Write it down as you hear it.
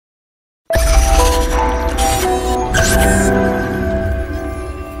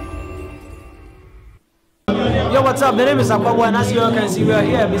what's up? The name is Akwabo, and as you all can see, we are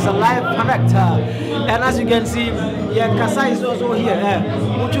here. It's a live connect. And as you can see, yeah, Kasa is also here. Yeah,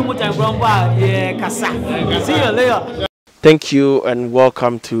 Kasa. See you later. Thank you and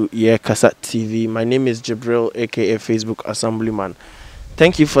welcome to Kasa TV. My name is Jibril, aka Facebook Assemblyman.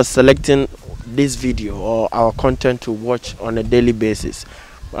 Thank you for selecting this video or our content to watch on a daily basis.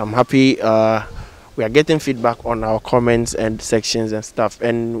 I'm happy we are getting feedback on our comments and sections and stuff,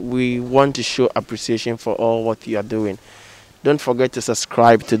 and we want to show appreciation for all what you are doing. Don't forget to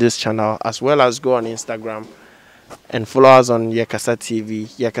subscribe to this channel, as well as go on Instagram and follow us on Kasa TV.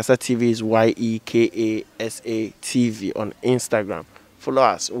 Kasa TV is YEKASA TV on Instagram. Follow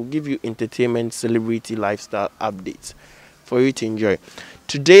us. We'll give you entertainment, celebrity, lifestyle updates for you to enjoy.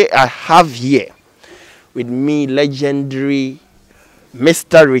 Today I have here with me legendary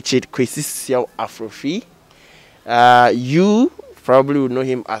Mr. Richard Kwesi Afrofi. You probably will know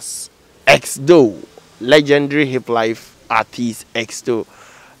him as X-Do, legendary hip life artist X-Do.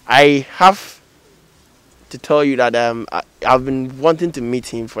 I have to tell you that I've been wanting to meet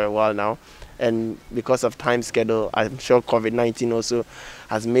him for a while now, and because of time schedule, I'm sure COVID-19 also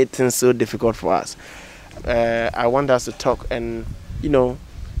has made things so difficult for us. I want us to talk and, you know,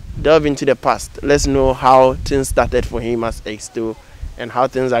 delve into the past. Let's know how things started for him as X-Do and how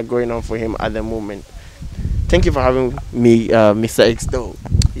things are going on for him at the moment. Thank you for having me, Mr. X-Do.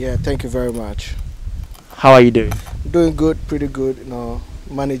 Yeah, thank you very much. How are you doing? Doing good, pretty good, you know,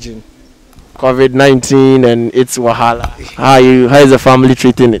 managing. COVID-19 and its wahala. How is the family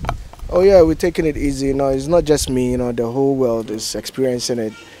treating it? Oh yeah, we're taking it easy, you know, it's not just me, you know, the whole world is experiencing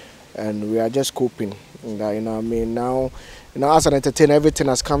it, and we are just coping. You know what I mean? Now, you know, as an entertainer, everything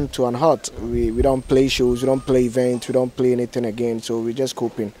has come to an halt. We don't play shows, we don't play events, we don't play anything again, so we're just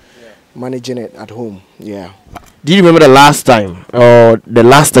coping, managing it at home. Yeah. Do you remember the last time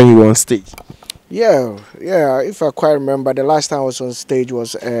you were on stage? Yeah, if I quite remember, the last time I was on stage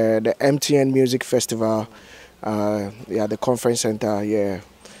was the MTN Music Festival, the conference center. Yeah,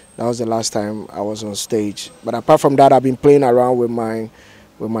 that was the last time I was on stage. But apart from that, I've been playing around with my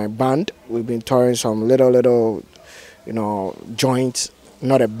band. We've been touring some little, you know, joints,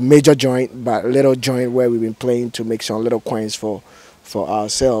 not a major joint, but a little joint where we've been playing to make some little coins for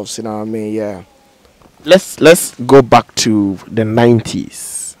ourselves. You know what I mean? Yeah. Let's go back to the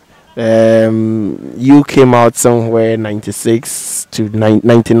 90s. You came out somewhere 96 to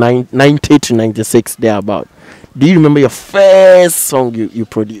 99, 90 to 96 thereabout. Do you remember your first song you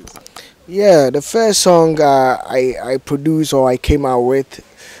produced? Yeah, the first song I produced or I came out with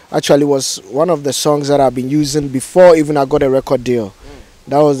actually was one of the songs that I've been using before even I got a record deal.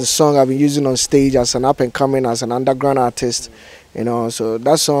 That was the song I've been using on stage as an up and coming, as an underground artist. You know, so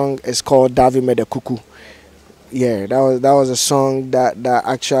that song is called Davi Mede Kuku. Yeah, that was a song that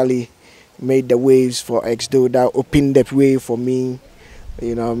actually made the waves for X-Do, that opened the way for me.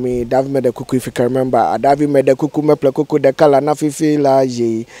 You know what I mean? Davi Mede Kuku, if you can remember. Davi Mede Kuku meple kuku de kala na fifila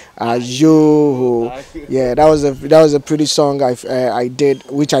ye ajo. Yeah, that was a pretty song I did,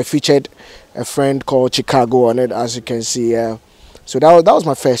 which I featured a friend called Chicago on it, as you can see. Yeah. So that was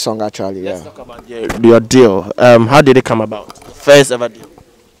my first song actually. Yeah. Let's talk about your deal. How did it come about? First ever deal?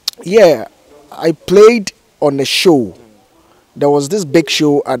 Yeah, I played on a show. There was this big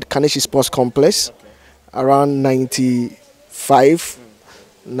show at Kaneshi Sports Complex around 95,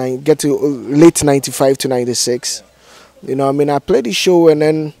 get to late 95 to 96. You know, I mean, I played the show and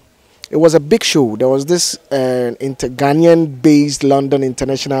then it was a big show. There was this Ghanaian-based London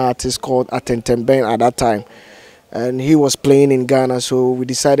international artist called Atentemben at that time, and he was playing in Ghana. So we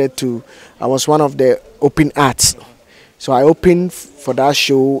decided I was one of the open acts. So I opened for that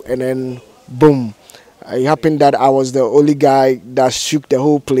show, and then boom. It happened that I was the only guy that shook the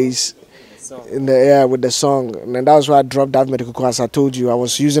whole place in the air with the song. And then that was why I dropped Davi Mede Kuku. As I told you, I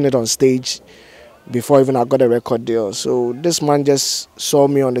was using it on stage before even I got a record deal. So this man just saw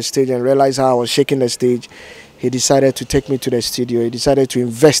me on the stage and realized how I was shaking the stage. He decided to take me to the studio. He decided to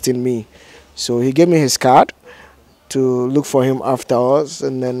invest in me. So he gave me his card to look for him afterwards.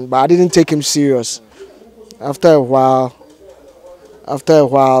 But I didn't take him serious. After a while,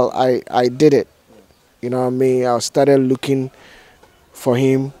 I did it. You know what I mean? I started looking for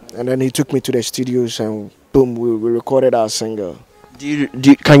him, and then he took me to the studios, and boom, we recorded our single.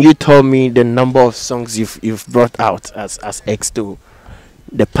 Can you tell me the number of songs you've brought out as X-Do?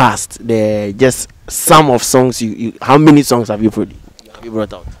 The past, just some of songs how many songs have you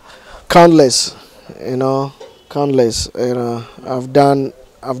brought out? Countless, you know, countless. You know, I've done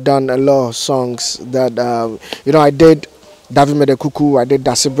a lot of songs that you know, I did Davi Mede Kuku, I did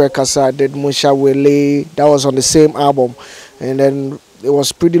Dasibre Kasa, I did Musha Wele. That was on the same album, and then it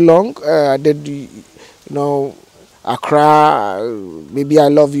was pretty long. I did, you know, Accra, maybe I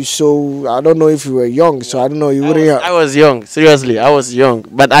Love You So. I don't know if you were young, so I don't know. You wouldn't. I was young. Seriously, I was young,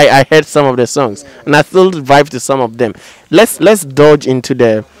 but I heard some of the songs, and I still vibe to some of them. Let's dodge into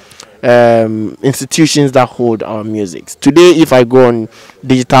the institutions that hold our music. Today, if I go on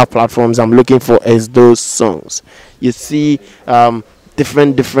digital platforms, I'm looking for as those songs. You see,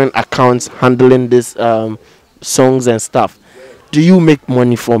 different accounts handling this songs and stuff. Do you make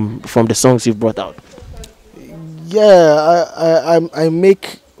money from the songs you've brought out? Yeah, I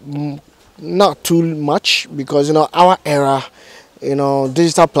make not too much because our era,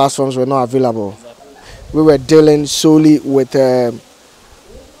 digital platforms were not available. We were dealing solely with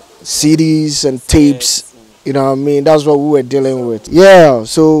CDs and tapes. You know what I mean? That's what we were dealing with. Yeah,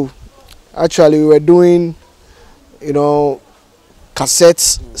 so actually we were doing,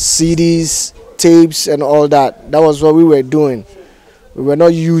 cassettes, CDs, tapes, and all that. That was what we were doing. We were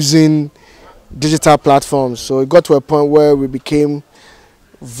not using digital platforms, so it got to a point where we became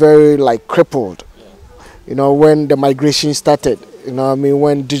very crippled. When the migration started,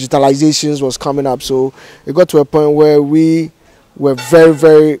 when digitalizations was coming up, so it got to a point where we were very,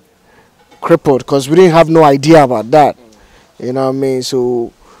 very crippled because we didn't have no idea about that.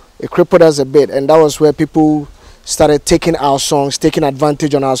 So it crippled us a bit, and that was where people started taking our songs, taking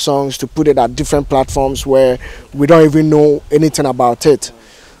advantage on our songs to put it at different platforms where we don't even know anything about it.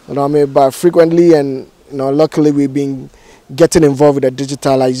 But frequently and luckily we've been getting involved with the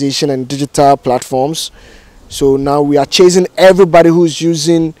digitalization and digital platforms. So now we are chasing everybody who's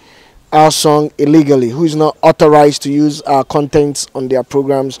using our song illegally, who is not authorized to use our content on their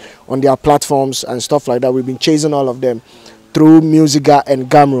programs, on their platforms and stuff like that. We've been chasing all of them through Musica and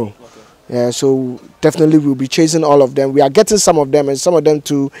Gamro. Yeah, so definitely we'll be chasing all of them. We are getting some of them, and some of them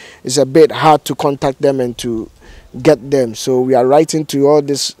too is a bit hard to contact them and to get them. So we are writing to all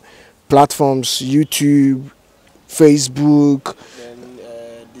these platforms, YouTube, Facebook,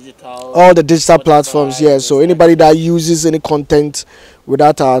 all the digital platforms. Yeah, so anybody that uses any content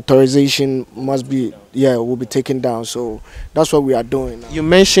without our authorization must be, will be taken down. So that's what we are doing now. You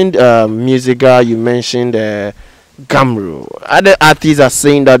mentioned Musica, you mentioned Gamro. Other artists are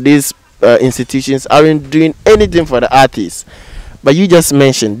saying that these institutions aren't doing anything for the artists, but you just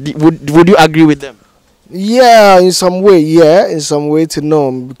mentioned, would you agree with them? Yeah, in some way to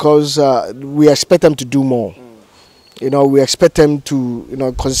know, because we expect them to do more. We expect them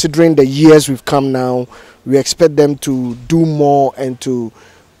to, considering the years we've come now, we expect them to do more and to,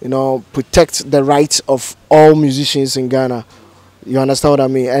 protect the rights of all musicians in Ghana. You understand what I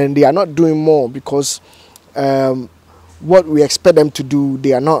mean? And they are not doing more because what we expect them to do,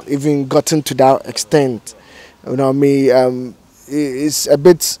 they are not even gotten to that extent. You know what I mean? It's a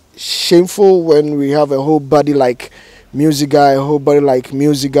bit shameful when we have a whole body like Musica,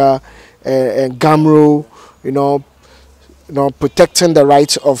 and Gamro, protecting the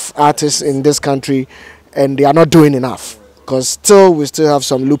rights of artists in this country, and they are not doing enough because we still have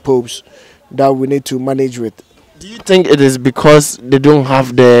some loopholes that we need to manage with. Do you think it is because they don't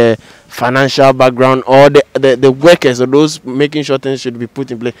have the financial background, or the workers or those making sure things should be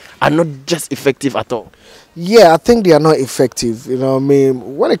put in place are not just effective at all? Yeah, I think they are not effective.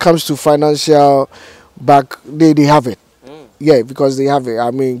 When it comes to financial they have it. Yeah, because they have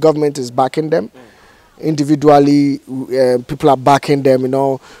it. Government is backing them. Individually, people are backing them.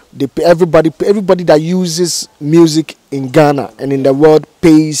 Everybody that uses music in Ghana and in the world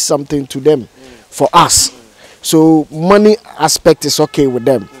pays something to them for us. So money aspect is okay with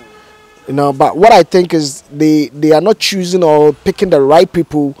them. But what I think is they are not choosing or picking the right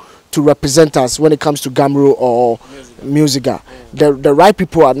people to represent us when it comes to Gamro or Musica. The right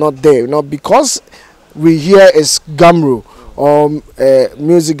people are not there. Because we hear is Gamro or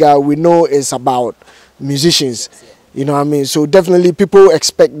Musica, we know it's about musicians. You know what I mean? So definitely people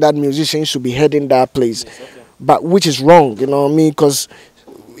expect that musicians should be heading that place, but which is wrong. You know what I mean? Because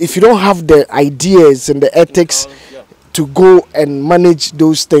if you don't have the ideas and the ethics to go and manage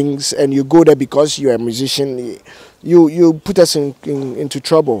those things, and you go there because you're a musician, you put us into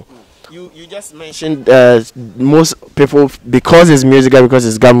trouble. You just mentioned most people, because it's Musica, because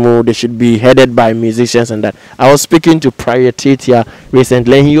it's Gamro, they should be headed by musicians and that. I was speaking to Prior Tatia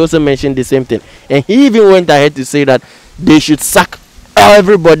recently, and he also mentioned the same thing. And he even went ahead to say that they should sack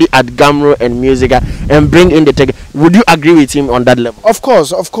everybody at Gamro and Musica and bring in the tech. Would you agree with him on that level? Of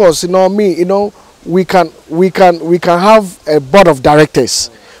course. We can have a board of directors.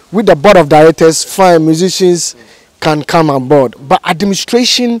 With the board of directors, fine, musicians can come on board, but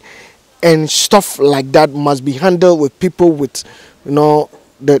administration and stuff like that must be handled with people with,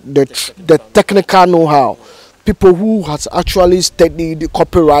 the technical know-how, people who has actually studied the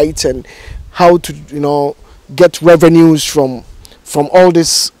copyright and how to, get revenues from all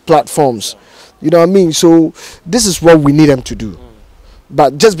these platforms. You know what I mean? So this is what we need them to do.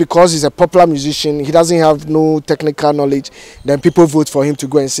 But just because he's a popular musician, he doesn't have no technical knowledge, then people vote for him to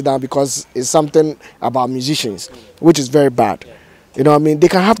go and sit down because it's something about musicians, which is very bad. You know what I mean? They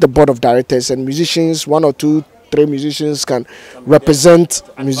can have the board of directors, and musicians, 1 or 2, 3 musicians can represent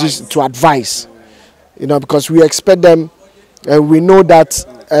musicians to advise. You know, because we expect them, we know that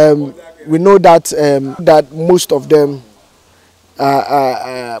that most of them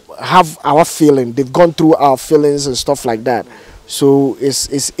have our feeling. They've gone through our feelings and stuff like that. So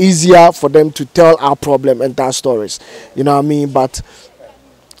it's easier for them to tell our problem and our stories. You know what I mean? But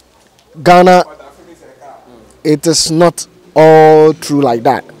Ghana, it is not all true like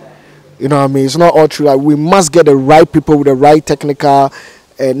that. You know what I mean? It's not all true. Like, we must get the right people with the right technical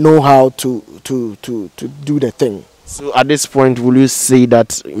know-how to do the thing. So at this point, will you say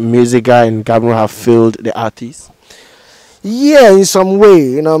that Musica and Ghana have failed the artists? Yeah, in some way,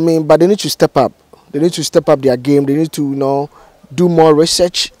 you know what I mean? But they need to step up. They need to step up their game. They need to, you know, do more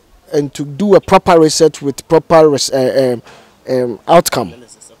research and to do a proper research with proper outcome.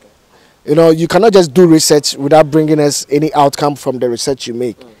 You know, you cannot just do research without bringing us any outcome from the research you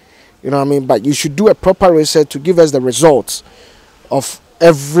make. You know what I mean? But you should do a proper research to give us the results of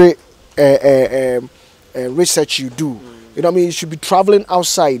every research you do. You know what I mean? You should be traveling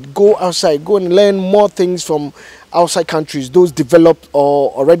outside. Go outside. Go and learn more things from outside countries, those developed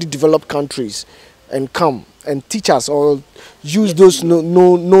or already developed countries, and come and teach us or use those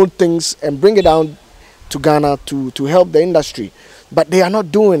known things and bring it down to Ghana to help the industry. But they are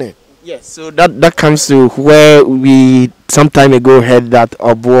not doing it. Yes, so that comes to where we some time ago heard that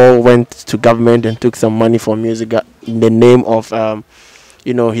Obuo went to government and took some money for music in the name of,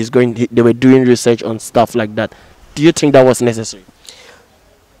 you know, they were doing research on stuff like that. Do you think that was necessary?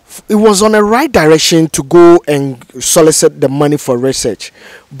 It was on the right direction to go and solicit the money for research.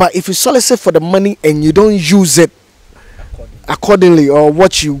 But if you solicit for the money and you don't use it accordingly or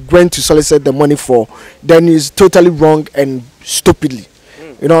what you went to solicit the money for, then it's totally wrong and stupidly.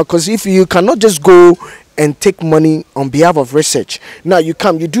 You know, because if you cannot just go and take money on behalf of research, now you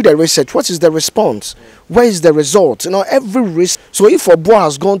come, you do the research, what is the response? Where is the result? You know, every risk. So if Obuo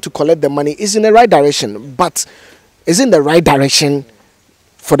has gone to collect the money, it's in the right direction, but is in the right direction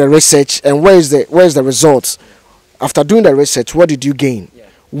for the research, and where is the results? After doing the research, what did you gain?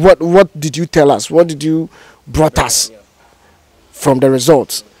 What did you tell us? What did you brought us from the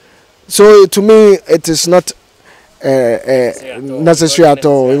results? So to me, it is not necessary at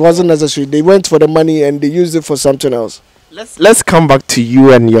all. It wasn't necessary. They went for the money and they used it for something else. Let's come back to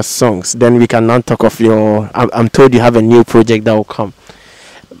you and your songs. Then we can now talk of your. I'm told you have a new project that will come.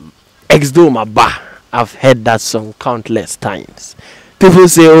 Exdoma Ba. I've heard that song countless times. People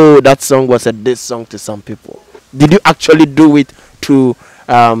say, "Oh, that song was a diss song to some people." Did you actually do it to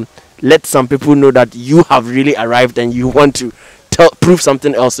let some people know that you have really arrived and you want to prove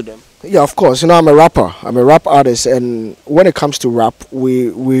something else to them? Yeah, of course. You know, I'm a rapper. I'm a rap artist, and when it comes to rap, we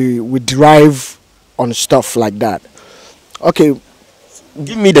derive on stuff like that. Okay,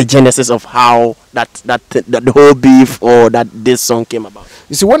 give me the genesis of how that the whole beef or that this song came about.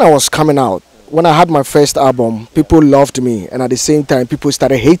 You see, when I was coming out, when I had my first album, people loved me, and at the same time, people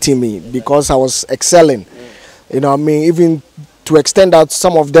started hating me because I was excelling. You know what I mean? Even to extend that,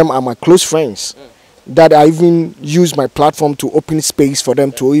 some of them are my close friends. That I even use my platform to open space for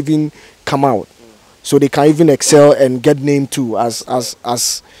them to even come out, so they can even excel and get named too as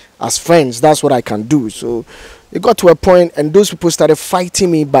friends. That's what I can do. So it got to a point, and those people started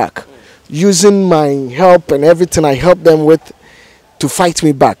fighting me back, using my help and everything I helped them with to fight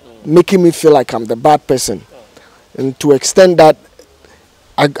me back, making me feel like I'm the bad person. And to extend that,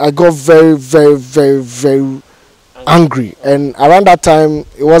 I got very, very, very, very angry. And around that time,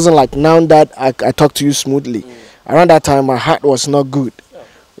 it wasn't like now that I talk to you smoothly. Around that time, my heart was not good.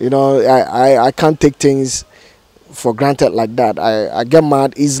 You know, I can't take things for granted like that. I get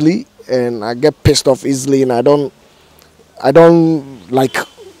mad easily, and I get pissed off easily, and I don't like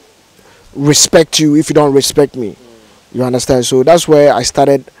respect you if you don't respect me. You understand? So that's where I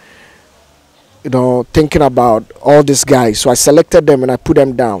started, you know, thinking about all these guys. So I selected them and I put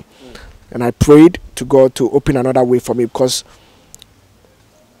them down. And I prayed to God to open another way for me, because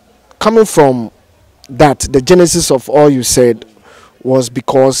coming from that, the genesis of all you said was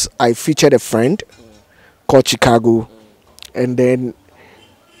because I featured a friend called Chicago. And then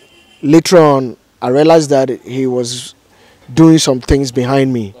later on, I realized that he was doing some things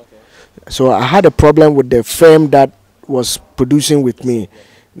behind me. So I had a problem with the firm that was producing with me,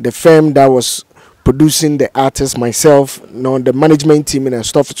 the firm that was producing the artist, myself, you know, the management team and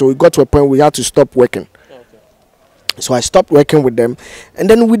stuff. So we got to a point we had to stop working. So I stopped working with them, and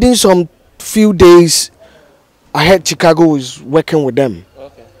then within some few days, I heard Chicago was working with them.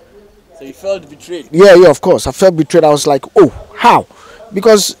 Okay. So you felt betrayed? Yeah, of course. I felt betrayed. I was like, oh, how?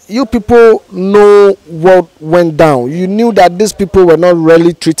 Because you people know what went down. You knew that these people were not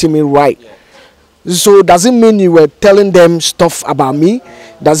really treating me right. Yeah. So does it mean you were telling them stuff about me?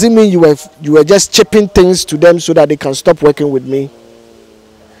 Does it mean you were just chipping things to them so that they can stop working with me?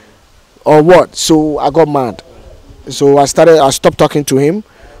 Or what? So I got mad. So I stopped talking to him.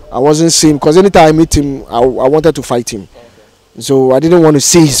 I wasn't seeing, because anytime I meet him, I wanted to fight him. So I didn't want to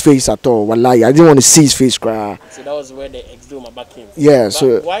see his face at all. Wallahi, I didn't want to see his face cry. So that was where the ex-Doma back came. Yeah. But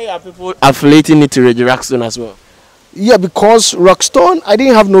so why are people affiliating it to Reggie Rockstone as well? Yeah, because Rockstone, I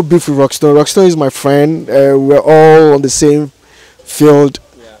didn't have no beef with Rockstone. Rockstone is my friend. We're all on the same field,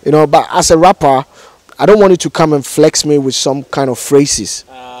 you know. But as a rapper, I don't want you to come and flex me with some kind of phrases.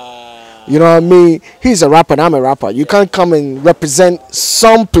 You know what I mean? He's a rapper and I'm a rapper. You can't come and represent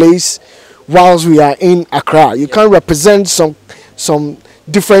some place whilst we are in Accra. You can't represent some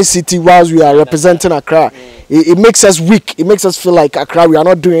different city whilst we are representing Accra. It makes us weak. It makes us feel like Accra, we are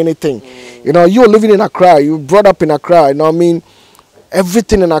not doing anything. You know, you're living in Accra. You brought up in Accra. You know what I mean?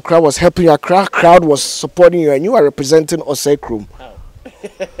 Everything in Accra was helping you. Accra crowd was supporting you, and you are representing Osekrum.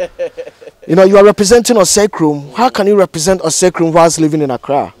 You know, you are representing Osekrum. How can you represent Osekrum whilst living in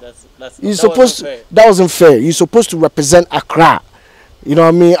Accra? That wasn't fair. You're supposed to represent Accra. You know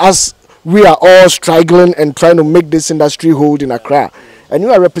what I mean? As we are all struggling and trying to make this industry hold in Accra, and you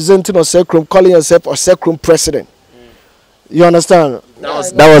are representing Osekrum, calling yourself Osekrum president. You understand?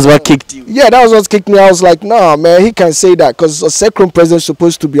 That was what kicked you. Yeah, that was what kicked me. I was like, nah, man, he can't say that, because Osekrum president is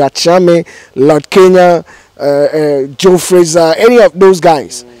supposed to be Achame, Lord Kenya, Joe Fraser, any of those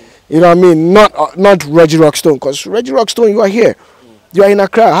guys. You know what I mean? Not Reggie Rockstone, because Reggie Rockstone, you are here. You are in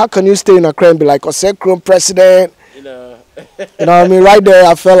Accra. How can you stay in Accra and be like Osekrum president? You know what I mean? Right there,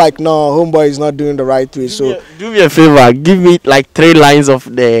 I felt like, no, homeboy is not doing the right way. So do me a favor. Give me like 3 lines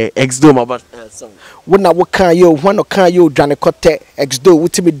of the ex-Doma about song. When I work on you, when I can you, Johnny Cotte, ex-do,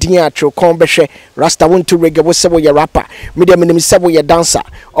 with me, Diatro, Combeshe, Rasta, went to reggae, was several your rapper, medium minimum several your dancer,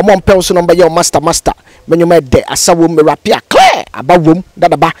 or one person number your master. When you met there, I saw me rapia clear about womb,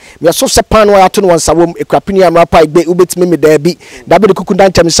 that about me a so sepan or out to one sawum, a crapinium rapper, be ubit me there be, that be the cuckoo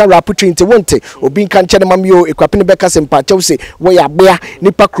time, Sarah put into one day, or being can't tell mamio, a crapini becas and patose, where you bear,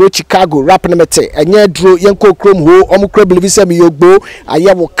 Nipa Crow, Chicago, rapping mete, and yet drew Yanko Chrome, who almost crabble with some yo go, I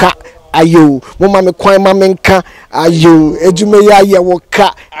yawo cat. Ayo, mama kwai mamenka. Ayo, ejumeya ya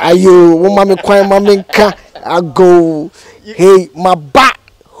woka. Ayo, mama kwai mamenka. Ago, hey, my back,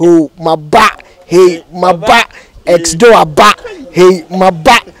 ho, my back, hey, my back, ex-do a back, hey, my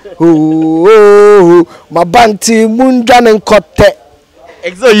back, ho, my banti mundan and kote.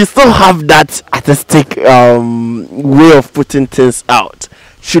 So you still have that artistic way of putting things out.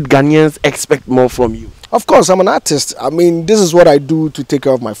 Should Ghanaians expect more from you? Of course, I'm an artist. I mean, this is what I do to take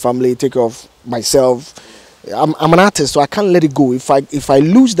care of my family, take care of myself. I'm an artist, so I can't let it go. If I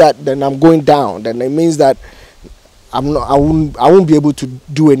lose that, then I'm going down. Then it means that I won't be able to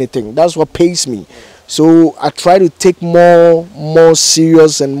do anything. That's what pays me. So I try to take more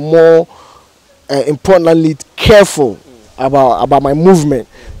serious and more importantly careful about my movement,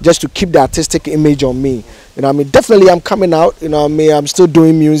 just to keep the artistic image on me. You know what I mean? Definitely I'm coming out, you know what I mean? I'm still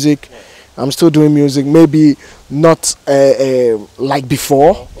doing music. Maybe not like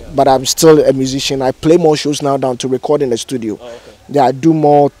before, but I'm still a musician. I play more shows now down to record in the studio. Yeah, I do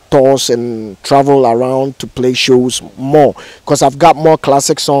more tours and travel around to play shows more, because I've got more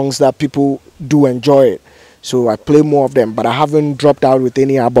classic songs that people do enjoy it. So I play more of them, but I haven't dropped out with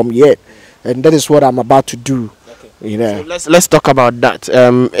any album yet, and that is what I'm about to do. You know. So let's talk about that.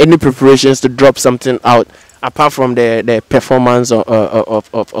 Any preparations to drop something out apart from the performance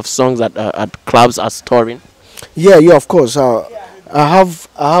of songs at clubs as touring? Yeah, of course. I have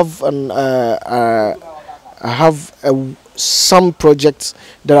some projects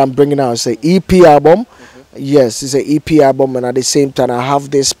that I'm bringing out. It's an EP album. Yes, it's an EP album, and at the same time I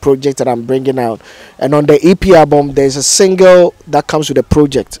have this project that I'm bringing out. And on the EP album, there's a single that comes with a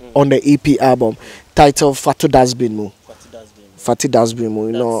project on the EP album titled Fatu Dasbin Mu. Fatu Dasbin Mu,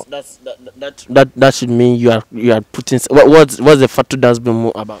 you know. That should mean you are putting. What's the Fatu Dasbin Mu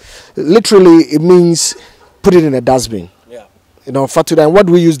about? Literally, it means put it in a dustbin. Yeah. You know, Fatu. And what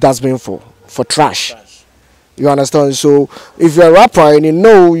do we use dustbin for? For trash. You understand? So if you're a rapper and you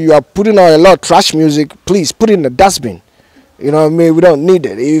know you are putting out a lot of trash music, please put it in the dustbin. You know what I mean? We don't need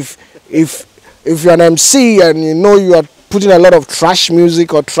it. If you're an MC and you know you are putting a lot of trash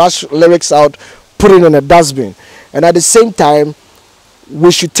music or trash lyrics out, put it in a dustbin. And at the same time, we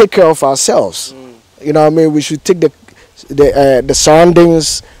should take care of ourselves. You know what I mean? We should take the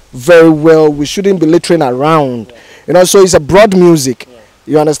surroundings very well. We shouldn't be littering around. You know, so it's a broad music.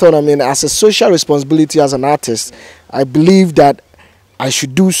 You understand what I mean? As a social responsibility as an artist, I believe that I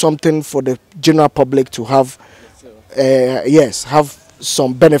should do something for the general public to have, have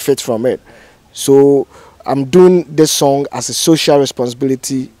some benefit from it. So I'm doing this song as a social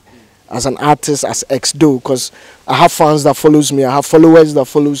responsibility, as an artist, as ex-do, because I have fans that follows me, I have followers that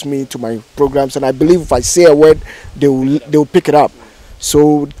follows me to my programs, and I believe if I say a word, they will pick it up.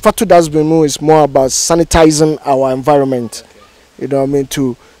 So Fatu Dasbimu is more about sanitizing our environment. You know what I mean?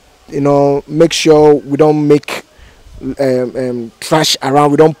 To, you know, make sure we don't make trash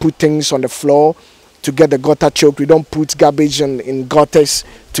around, we don't put things on the floor to get the gutter choked, we don't put garbage in gutters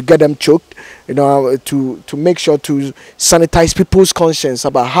to get them choked, you know, to make sure to sanitize people's conscience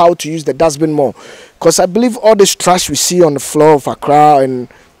about how to use the dustbin more. Because I believe all this trash we see on the floor of Accra and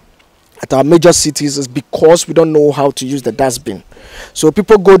at our major cities is because we don't know how to use the dustbin. So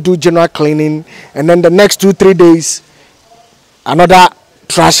people go do general cleaning, and then the next 2-3 days another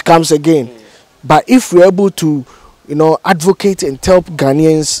trash comes again. But if we're able to, you know, advocate and tell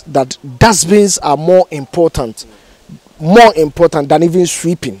Ghanaians that dustbins are more important than even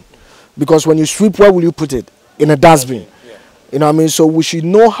sweeping, because when you sweep, where will you put it? In a dustbin. You know what I mean? So we should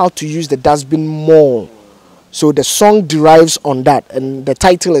know how to use the dustbin more. So the song derives on that, and the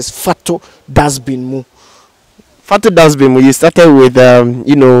title is Fatu Dasbinmu. Fatu Dasbimu, you started with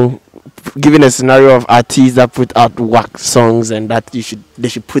you know, giving a scenario of artists that put out whack songs and that they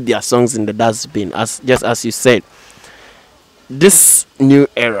should put their songs in the dustbin, just as you said. This new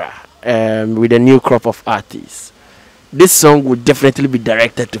era, with a new crop of artists, this song would definitely be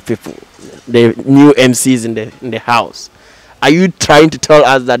directed to people, the new MCs in the house. Are you trying to tell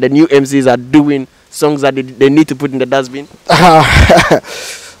us that the new MCs are doing songs that they need to put in the dustbin?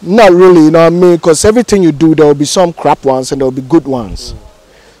 Not really, you know what I mean? Because everything you do, there will be some crap ones and there will be good ones.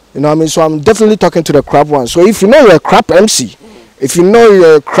 You know what I mean? So I'm definitely talking to the crap ones. So if you know you're a crap MC, if you know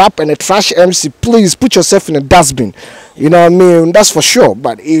you're a crap and a trash MC, please put yourself in a dustbin. You know what I mean? That's for sure.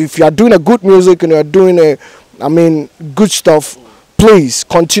 But if you are doing a good music and you're doing good stuff, please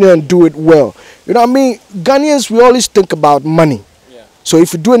continue and do it well. You know what I mean? Ghanaians, we always think about money. So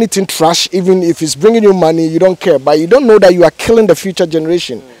if you do anything trash, even if it's bringing you money, you don't care. But you don't know that you are killing the future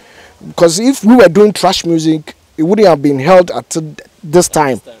generation. Because if we were doing trash music, it wouldn't have been held at this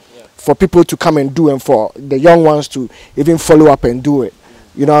time for people to come and do, and for the young ones to even follow up and do it.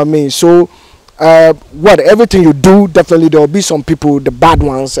 You know what I mean? So everything you do, definitely there will be some people, the bad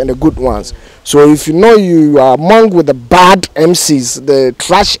ones and the good ones. So if you know you are among with the bad MCs, the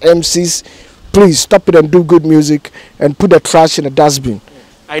trash MCs, please stop it and do good music and put the trash in the dustbin.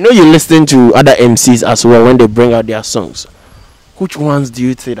 I know you listen to other MCs as well when they bring out their songs. Which ones do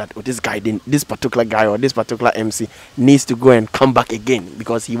you say that, oh, this particular guy or this particular MC needs to go and come back again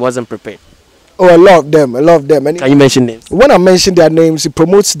because he wasn't prepared? Oh, I love them. And can you mention names? When I mention their names, it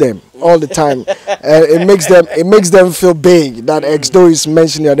promotes them all the time. It makes them feel big that ex-do is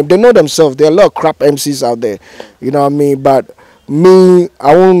mentioning them. They know themselves. There are a lot of crap MCs out there. You know what I mean? But me,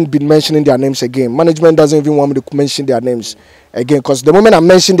 I won't be mentioning their names again. Management doesn't even want me to mention their names again, because the moment I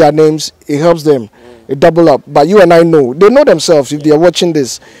mention their names, it helps them. It double up. But you and I know. They know themselves. If they are watching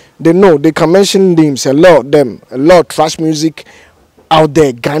this, they know. They can mention names. A lot of them. A lot of trash music out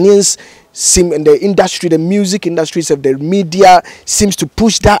there. Ghanaians seem in the industry, the music industries of the media seems to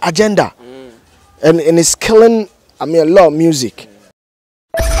push that agenda. And it's killing, a lot of music.